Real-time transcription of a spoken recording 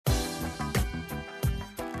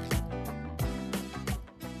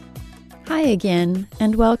Hi again,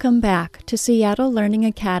 and welcome back to Seattle Learning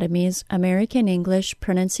Academy's American English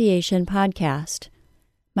Pronunciation Podcast.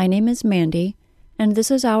 My name is Mandy, and this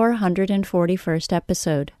is our 141st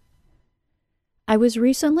episode. I was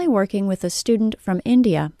recently working with a student from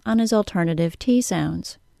India on his alternative T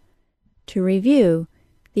sounds. To review,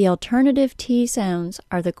 the alternative T sounds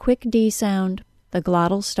are the quick D sound, the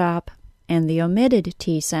glottal stop, and the omitted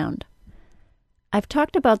T sound. I've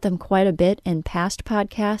talked about them quite a bit in past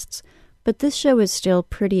podcasts, but this show is still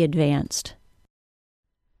pretty advanced.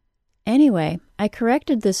 Anyway, I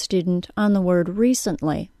corrected this student on the word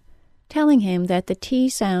recently, telling him that the T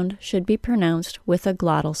sound should be pronounced with a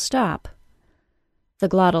glottal stop. The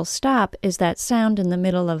glottal stop is that sound in the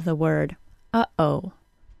middle of the word, uh-oh.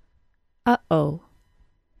 Uh-oh.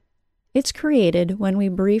 It's created when we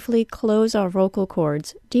briefly close our vocal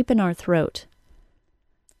cords deep in our throat.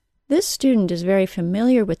 This student is very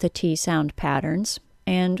familiar with the T sound patterns,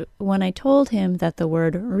 and when I told him that the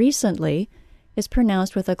word recently is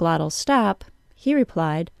pronounced with a glottal stop, he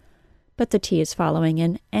replied, "But the T is following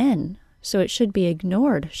an N, so it should be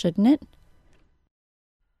ignored, shouldn't it?"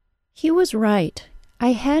 He was right.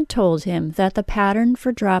 I had told him that the pattern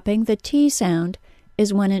for dropping the T sound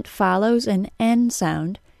is when it follows an N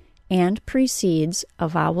sound and precedes a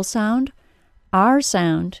vowel sound, R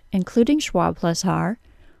sound, including schwa plus R,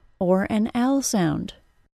 or an L sound.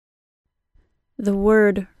 The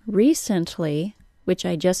word recently, which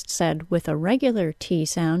I just said with a regular T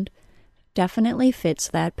sound, definitely fits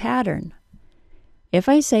that pattern. If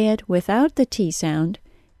I say it without the T sound,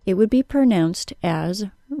 it would be pronounced as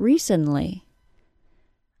recently.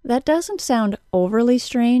 That doesn't sound overly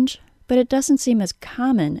strange, but it doesn't seem as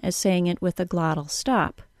common as saying it with a glottal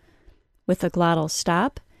stop. With a glottal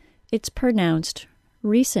stop, it's pronounced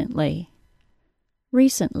recently.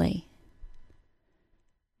 Recently.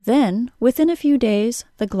 Then, within a few days,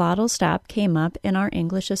 the glottal stop came up in our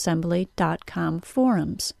EnglishAssembly.com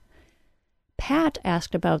forums. Pat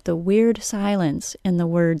asked about the weird silence in the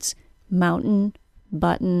words mountain,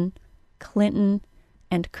 button, Clinton,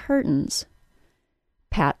 and curtains.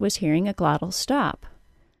 Pat was hearing a glottal stop.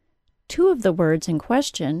 Two of the words in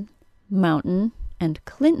question, mountain and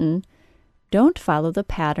Clinton, don't follow the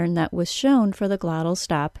pattern that was shown for the glottal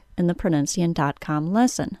stop in the Pronuncian.com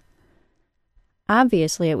lesson.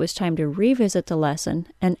 Obviously, it was time to revisit the lesson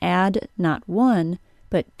and add not one,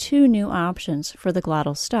 but two new options for the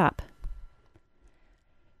glottal stop.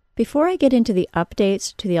 Before I get into the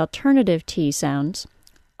updates to the alternative T sounds,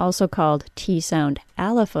 also called T sound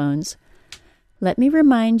allophones, let me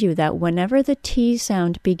remind you that whenever the T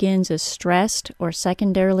sound begins a stressed or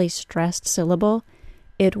secondarily stressed syllable,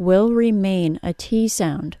 it will remain a T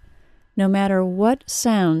sound, no matter what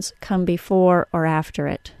sounds come before or after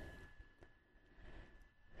it.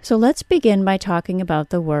 So let's begin by talking about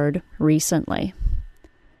the word recently.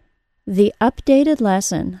 The updated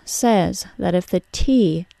lesson says that if the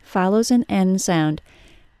T follows an N sound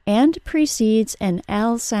and precedes an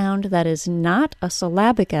L sound that is not a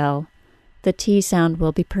syllabic L, the T sound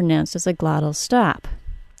will be pronounced as a glottal stop.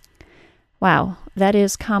 Wow, that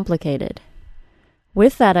is complicated.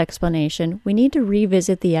 With that explanation, we need to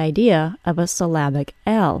revisit the idea of a syllabic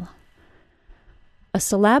L. A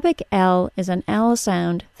syllabic L is an L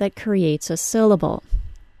sound that creates a syllable.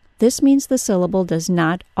 This means the syllable does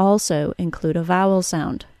not also include a vowel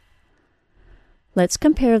sound. Let's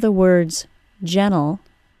compare the words gentle,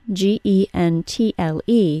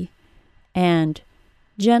 G-E-N-T-L-E, and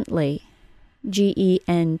gently, G-E-N-T-L-Y.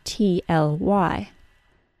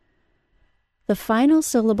 The final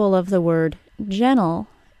syllable of the word gentle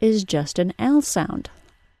is just an L sound,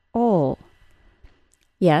 ol.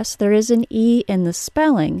 Yes, there is an E in the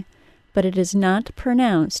spelling, but it is not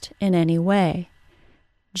pronounced in any way.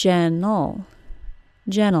 Gentle,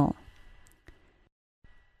 gentle.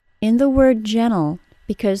 In the word gentle,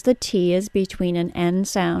 because the T is between an N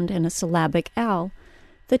sound and a syllabic L,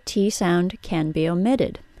 the T sound can be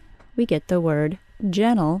omitted. We get the word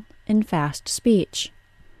gentle in fast speech.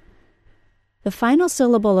 The final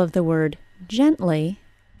syllable of the word gently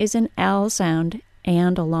is an L sound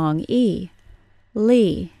and a long E.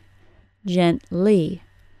 Lee, gently.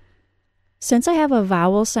 Since I have a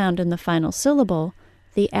vowel sound in the final syllable,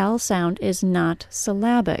 the L sound is not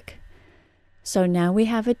syllabic. So now we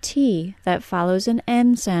have a T that follows an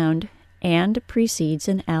N sound and precedes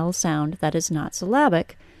an L sound that is not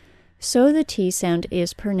syllabic, so the T sound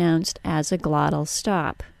is pronounced as a glottal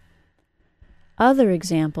stop. Other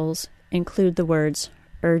examples include the words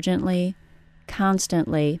urgently,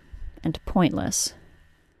 constantly, and pointless.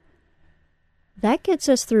 That gets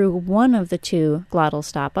us through one of the two glottal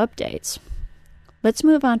stop updates. Let's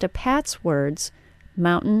move on to Pat's words,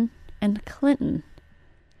 mountain and Clinton.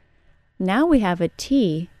 Now we have a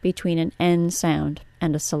T between an N sound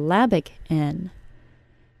and a syllabic N.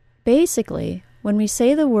 Basically, when we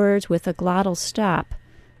say the words with a glottal stop,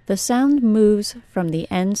 the sound moves from the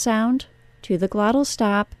N sound to the glottal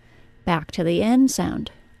stop back to the N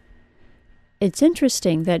sound. It's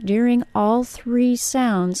interesting that during all three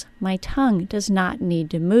sounds, my tongue does not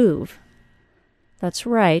need to move. That's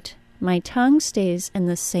right, my tongue stays in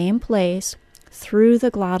the same place through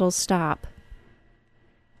the glottal stop.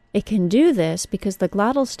 It can do this because the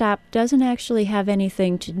glottal stop doesn't actually have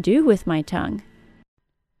anything to do with my tongue.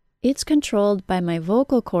 It's controlled by my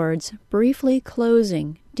vocal cords briefly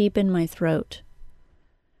closing deep in my throat.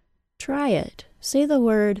 Try it. Say the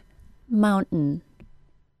word mountain,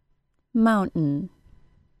 mountain,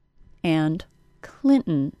 and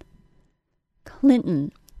Clinton,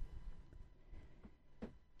 Clinton.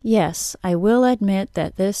 Yes, I will admit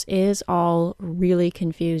that this is all really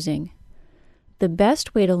confusing. The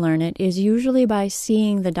best way to learn it is usually by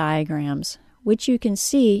seeing the diagrams, which you can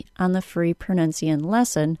see on the free Pronuncian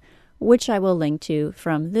lesson, which I will link to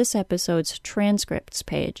from this episode's transcripts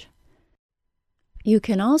page. You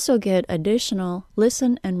can also get additional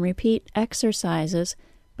listen and repeat exercises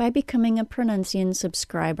by becoming a Pronuncian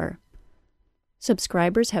subscriber.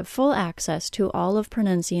 Subscribers have full access to all of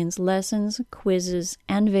Pronuncian's lessons, quizzes,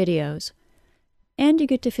 and videos. And you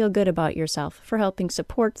get to feel good about yourself for helping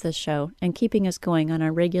support this show and keeping us going on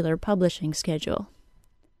our regular publishing schedule.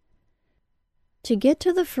 To get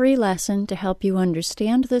to the free lesson to help you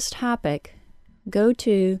understand this topic, go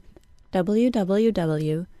to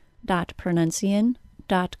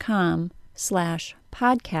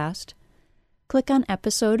www.pronuncian.com/podcast, click on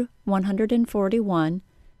episode 141,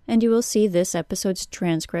 and you will see this episode's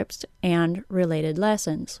transcripts and related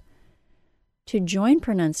lessons. To join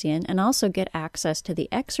Pronuncian and also get access to the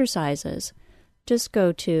exercises, just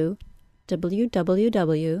go to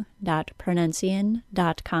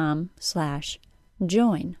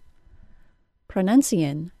www.pronuncian.com/join.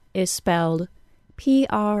 Pronuncian is spelled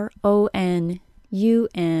Pronuncian.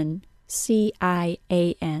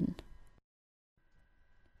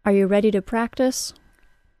 Are you ready to practice?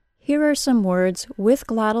 Here are some words with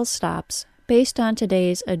glottal stops based on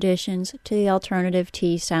today's additions to the alternative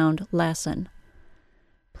T sound lesson.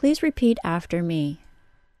 Please repeat after me.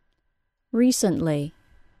 Recently,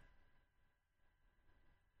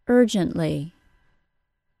 urgently,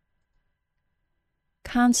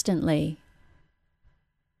 constantly,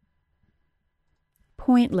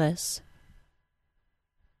 pointless,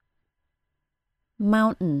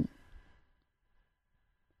 mountain,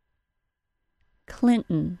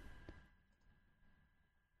 Clinton,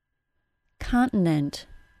 continent,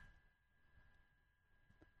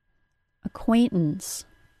 acquaintance,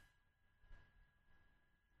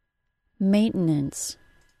 maintenance.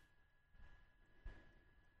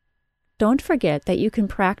 Don't forget that you can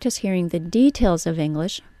practice hearing the details of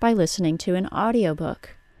English by listening to an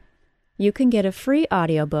audiobook. You can get a free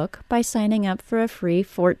audiobook by signing up for a free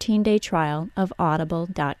 14-day trial of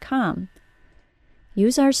audible.com.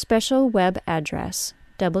 Use our special web address,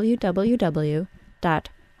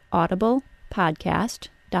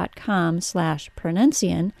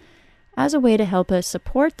 www.audiblepodcast.com/pronuncian, as a way to help us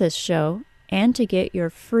support this show and to get your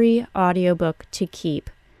free audiobook to keep.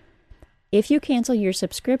 If you cancel your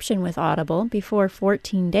subscription with Audible before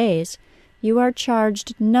 14 days, you are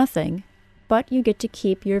charged nothing, but you get to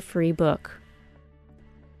keep your free book.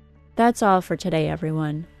 That's all for today,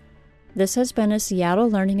 everyone. This has been a Seattle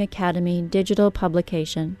Learning Academy digital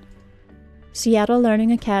publication. Seattle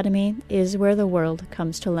Learning Academy is where the world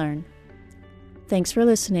comes to learn. Thanks for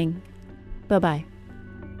listening. Bye-bye.